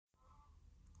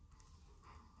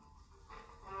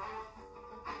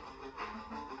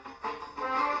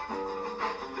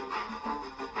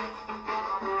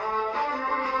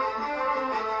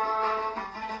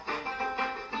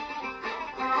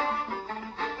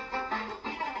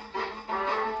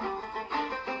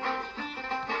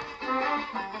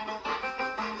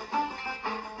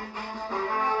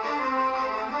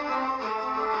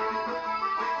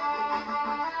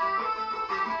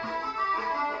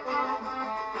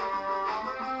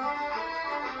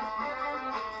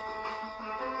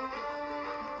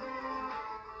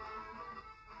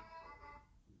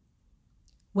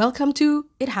Welcome to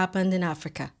It Happened in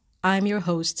Africa. I'm your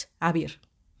host, Abir.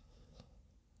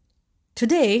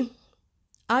 Today,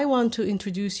 I want to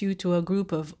introduce you to a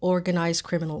group of organized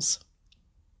criminals,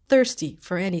 thirsty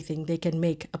for anything they can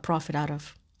make a profit out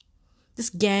of. This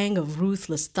gang of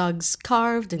ruthless thugs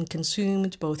carved and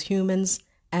consumed both humans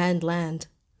and land,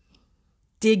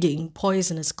 digging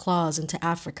poisonous claws into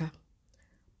Africa,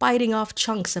 biting off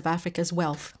chunks of Africa's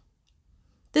wealth.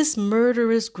 This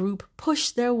murderous group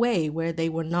pushed their way where they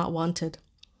were not wanted,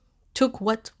 took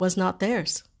what was not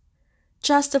theirs,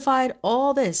 justified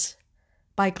all this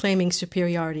by claiming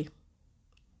superiority.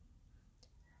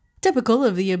 Typical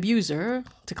of the abuser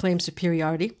to claim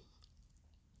superiority,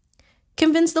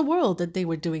 convinced the world that they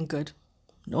were doing good.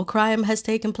 No crime has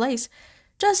taken place,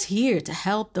 just here to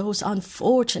help those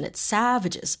unfortunate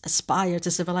savages aspire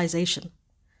to civilization.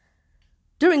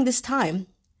 During this time,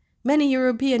 many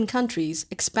European countries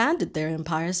expanded their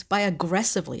empires by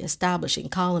aggressively establishing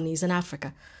colonies in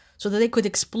Africa so that they could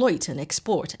exploit and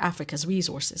export Africa's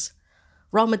resources,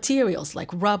 raw materials like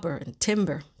rubber and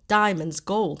timber, diamonds,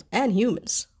 gold, and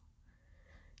humans.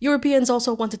 Europeans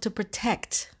also wanted to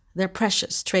protect their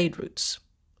precious trade routes.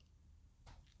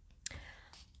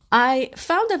 I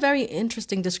found a very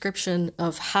interesting description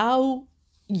of how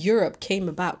Europe came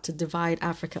about to divide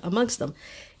Africa amongst them.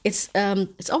 It's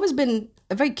always been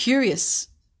a very curious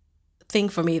thing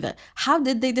for me that how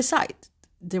did they decide?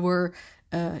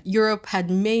 Europe had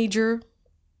major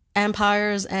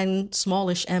empires and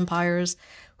smallish empires.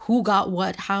 Who got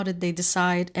what? How did they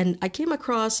decide? And I came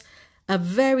across a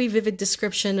very vivid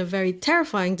description, a very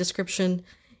terrifying description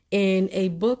in a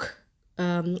book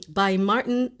by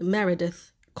Martin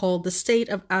Meredith called The State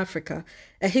of Africa,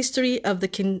 A History of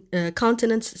the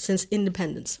Continents Since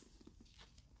Independence.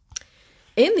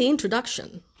 In the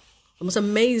introduction, the most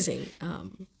amazing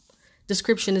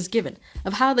description is given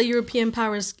of how the European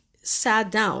powers sat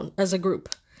down as a group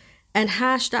and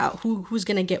hashed out who's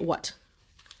going to get what.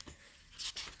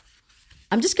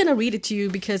 I'm just going to read it to you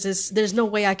because there's no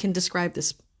way I can describe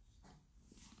this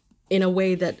in a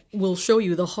way that will show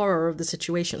you the horror of the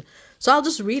situation. So I'll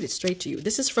just read it straight to you.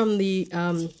 This is from the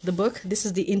book. This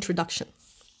is the introduction.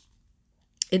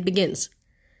 It begins.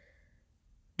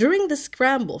 During the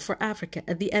scramble for Africa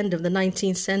at the end of the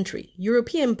 19th century,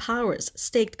 European powers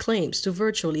staked claims to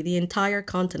virtually the entire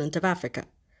continent of Africa.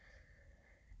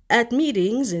 At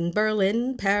meetings in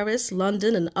Berlin, Paris,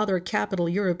 London, and other capital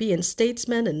European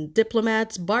statesmen and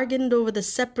diplomats bargained over the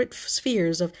separate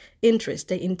spheres of interest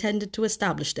they intended to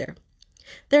establish there.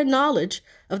 Their knowledge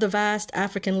of the vast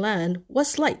African land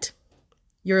was slight.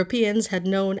 Europeans had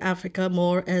known Africa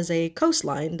more as a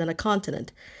coastline than a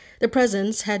continent. Their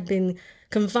presence had been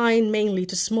confined mainly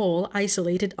to small,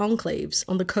 isolated enclaves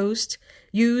on the coast,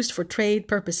 used for trade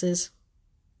purposes.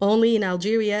 Only in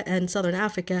Algeria and southern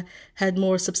Africa had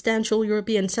more substantial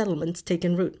European settlements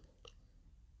taken root.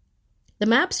 The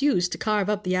maps used to carve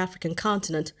up the African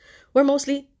continent were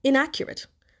mostly inaccurate.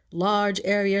 Large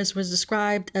areas were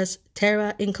described as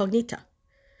terra incognita.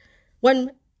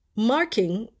 When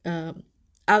marking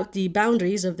out the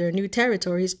boundaries of their new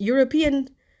territories,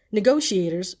 European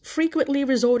negotiators frequently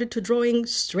resorted to drawing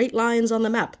straight lines on the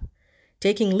map,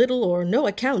 taking little or no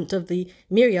account of the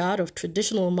myriad of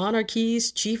traditional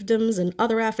monarchies, chiefdoms, and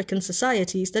other African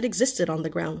societies that existed on the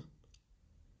ground.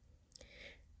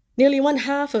 Nearly one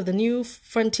half of the new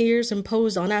frontiers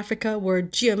imposed on Africa were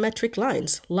geometric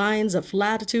lines of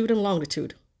latitude and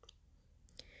longitude.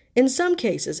 In some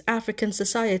cases, African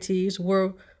societies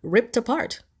were ripped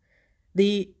apart.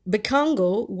 The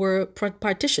Bakongo were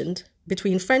partitioned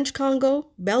between French Congo,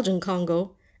 Belgian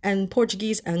Congo, and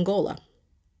Portuguese Angola.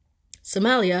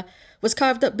 Somalia was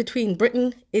carved up between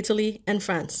Britain, Italy, and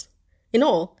France. In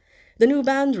all, the new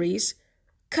boundaries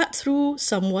cut through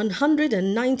some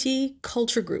 190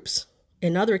 culture groups.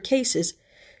 In other cases,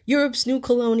 Europe's new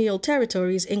colonial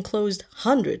territories enclosed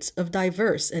hundreds of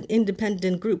diverse and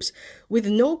independent groups with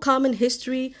no common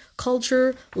history,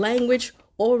 culture, language,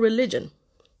 or religion.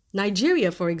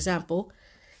 Nigeria, for example,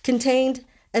 contained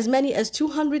as many as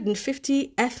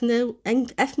 250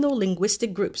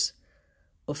 ethno-linguistic groups.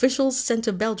 Officials sent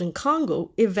to Belgian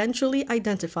Congo eventually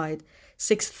identified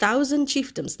 6,000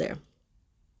 chiefdoms there.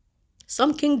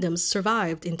 Some kingdoms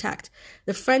survived intact.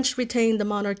 The French retained the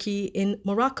monarchy in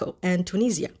Morocco and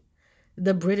Tunisia.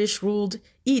 The British ruled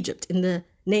Egypt in the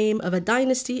name of a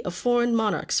dynasty of foreign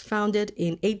monarchs founded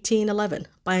in 1811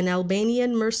 by an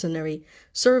Albanian mercenary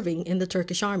serving in the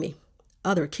Turkish army.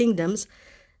 Other kingdoms,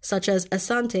 such as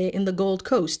Asante in the Gold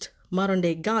Coast,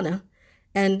 modern-day Ghana,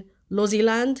 and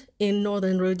Swaziland in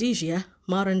northern Rhodesia,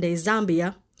 modern-day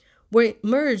Zambia, were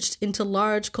merged into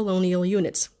large colonial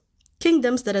units.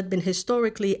 Kingdoms that had been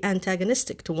historically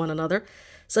antagonistic to one another,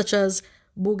 such as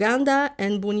Buganda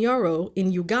and Bunyoro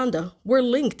in Uganda, were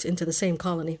linked into the same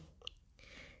colony.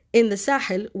 In the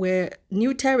Sahel, where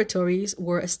new territories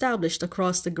were established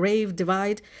across the grave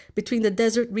divide between the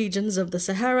desert regions of the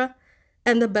Sahara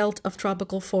and the belt of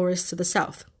tropical forests to the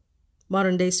south,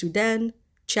 modern-day Sudan,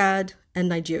 Chad, and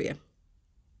Nigeria,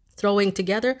 throwing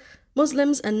together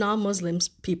Muslims and non-Muslims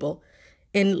people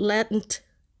in latent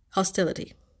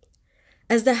hostility.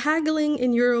 As the haggling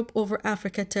in Europe over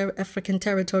African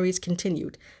territories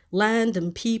continued, land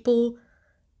and people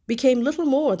became little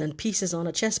more than pieces on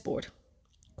a chessboard.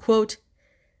 Quote,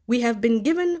 "We have been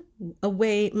given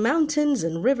away mountains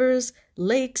and rivers,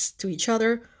 lakes to each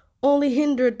other, only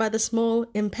hindered by the small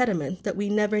impediment that we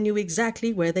never knew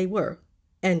exactly where they were."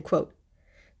 End quote.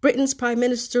 Britain's Prime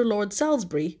Minister Lord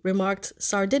Salisbury remarked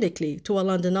sardonically to a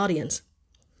London audience.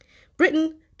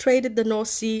 Britain traded the North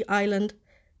Sea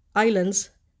islands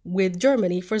with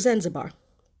Germany for Zanzibar,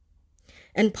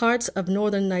 and parts of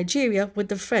northern Nigeria with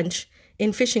the French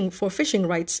for fishing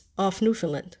rights off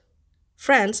Newfoundland.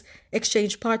 France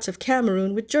exchanged parts of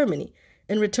Cameroon with Germany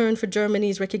in return for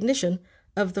Germany's recognition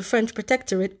of the French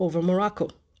protectorate over Morocco.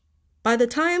 By the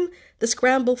time the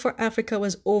scramble for Africa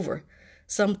was over,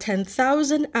 some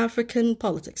 10,000 African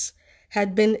politics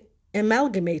had been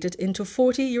amalgamated into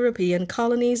 40 European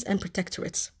colonies and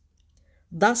protectorates.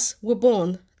 Thus were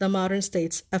born the modern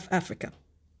states of Africa.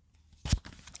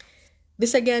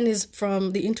 This again is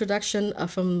from the introduction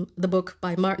from the book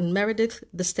by Martin Meredith,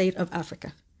 The State of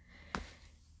Africa.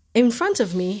 In front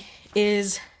of me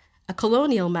is a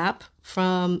colonial map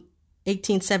from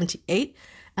 1878,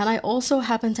 and I also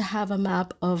happen to have a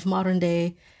map of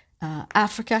modern-day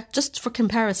Africa, just for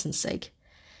comparison's sake.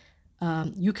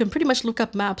 You can pretty much look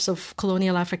up maps of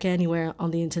colonial Africa anywhere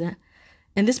on the internet.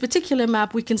 In this particular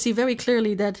map, we can see very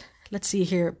clearly that, let's see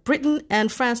here, Britain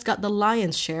and France got the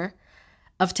lion's share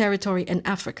of territory in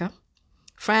Africa.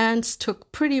 France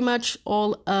took pretty much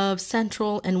all of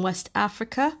Central and West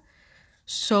Africa.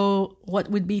 So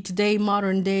what would be today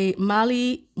modern-day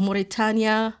Mali,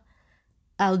 Mauritania,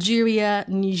 Algeria,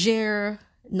 Niger,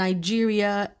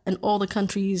 Nigeria, and all the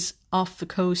countries off the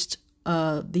coast,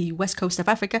 the west coast of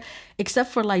Africa,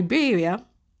 except for Liberia.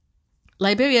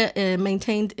 Liberia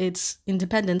maintained its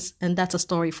independence, and that's a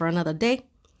story for another day.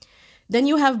 Then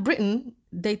you have Britain.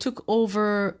 They took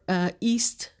over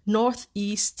east,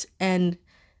 northeast, and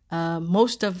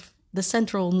most of the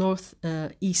central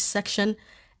northeast section,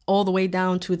 all the way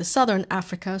down to the southern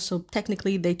Africa. So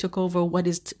technically they took over what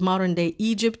is modern day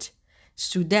Egypt,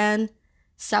 Sudan,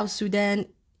 South Sudan,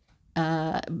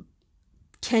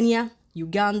 Kenya,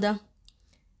 Uganda,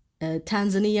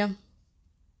 Tanzania,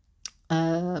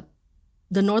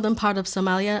 the northern part of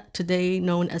Somalia, today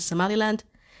known as Somaliland.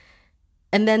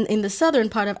 And then in the southern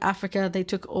part of Africa, they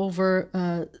took over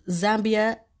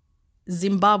Zambia,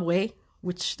 Zimbabwe,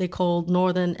 which they called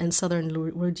Northern and Southern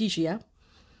Rhodesia.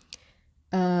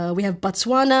 We have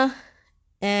Botswana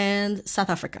and South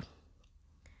Africa.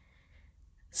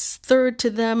 Third to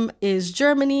them is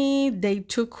Germany. They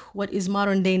took what is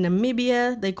modern-day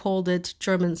Namibia. They called it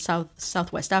German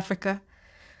Southwest Africa.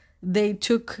 They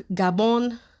took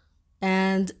Gabon,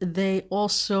 and they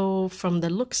also, from the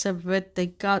looks of it, they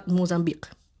got Mozambique.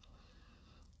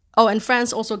 Oh, and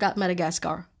France also got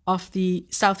Madagascar off the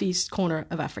southeast corner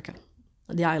of Africa,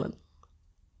 the island.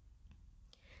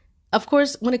 Of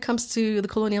course, when it comes to the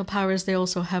colonial powers, they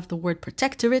also have the word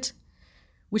protectorate,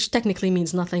 which technically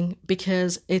means nothing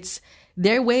because it's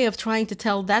their way of trying to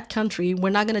tell that country, we're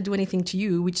not going to do anything to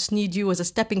you. We just need you as a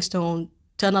stepping stone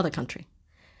to another country.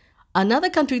 Another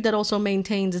country that also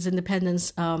maintains its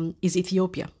independence is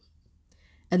Ethiopia.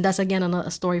 And that's, again,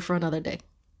 a story for another day.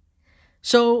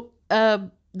 So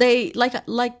they,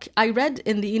 like I read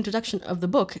in the introduction of the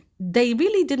book, they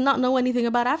really did not know anything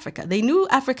about Africa. They knew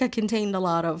Africa contained a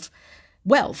lot of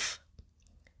wealth,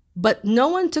 but no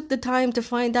one took the time to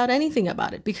find out anything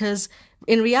about it because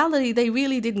in reality, they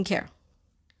really didn't care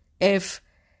if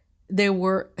there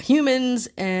were humans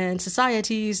and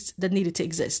societies that needed to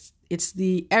exist. It's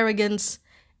the arrogance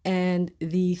and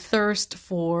the thirst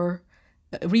for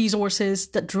resources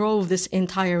that drove this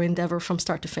entire endeavor from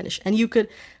start to finish. And you could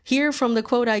hear from the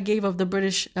quote I gave of the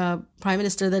British Prime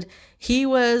Minister that he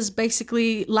was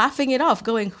basically laughing it off,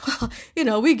 going,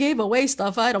 well, we gave away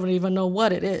stuff. I don't even know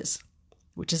what it is,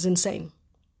 which is insane.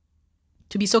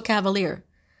 To be so cavalier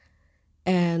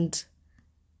and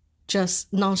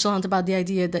just nonchalant about the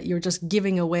idea that you're just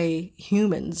giving away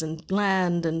humans and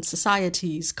land and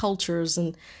societies, cultures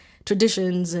and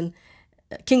traditions and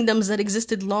kingdoms that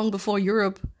existed long before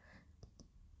Europe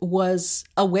was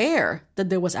aware that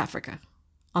there was Africa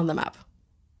on the map.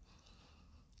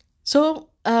 So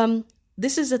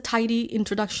this is a tidy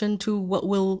introduction to what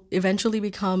will eventually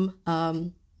become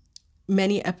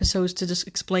many episodes to just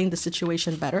explain the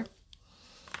situation better.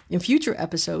 In future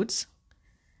episodes,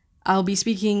 I'll be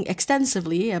speaking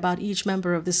extensively about each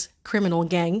member of this criminal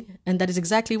gang, and that is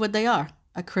exactly what they are,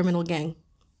 a criminal gang.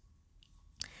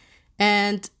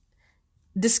 And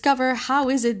discover how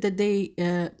is it that they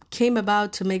came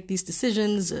about to make these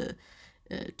decisions,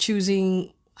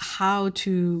 choosing how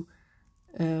to,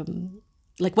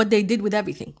 like what they did with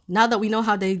everything. Now that we know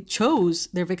how they chose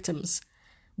their victims,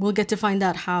 we'll get to find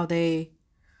out how they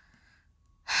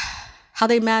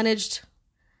managed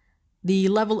the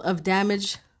level of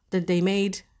damage that they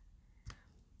made,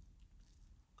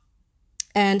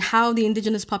 and how the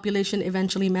indigenous population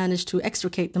eventually managed to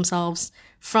extricate themselves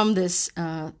from this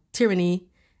tyranny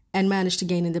and managed to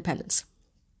gain independence.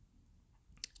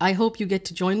 I hope you get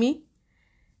to join me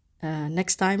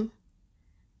next time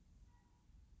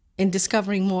in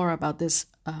discovering more about this,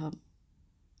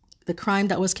 the crime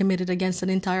that was committed against an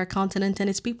entire continent and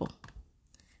its people.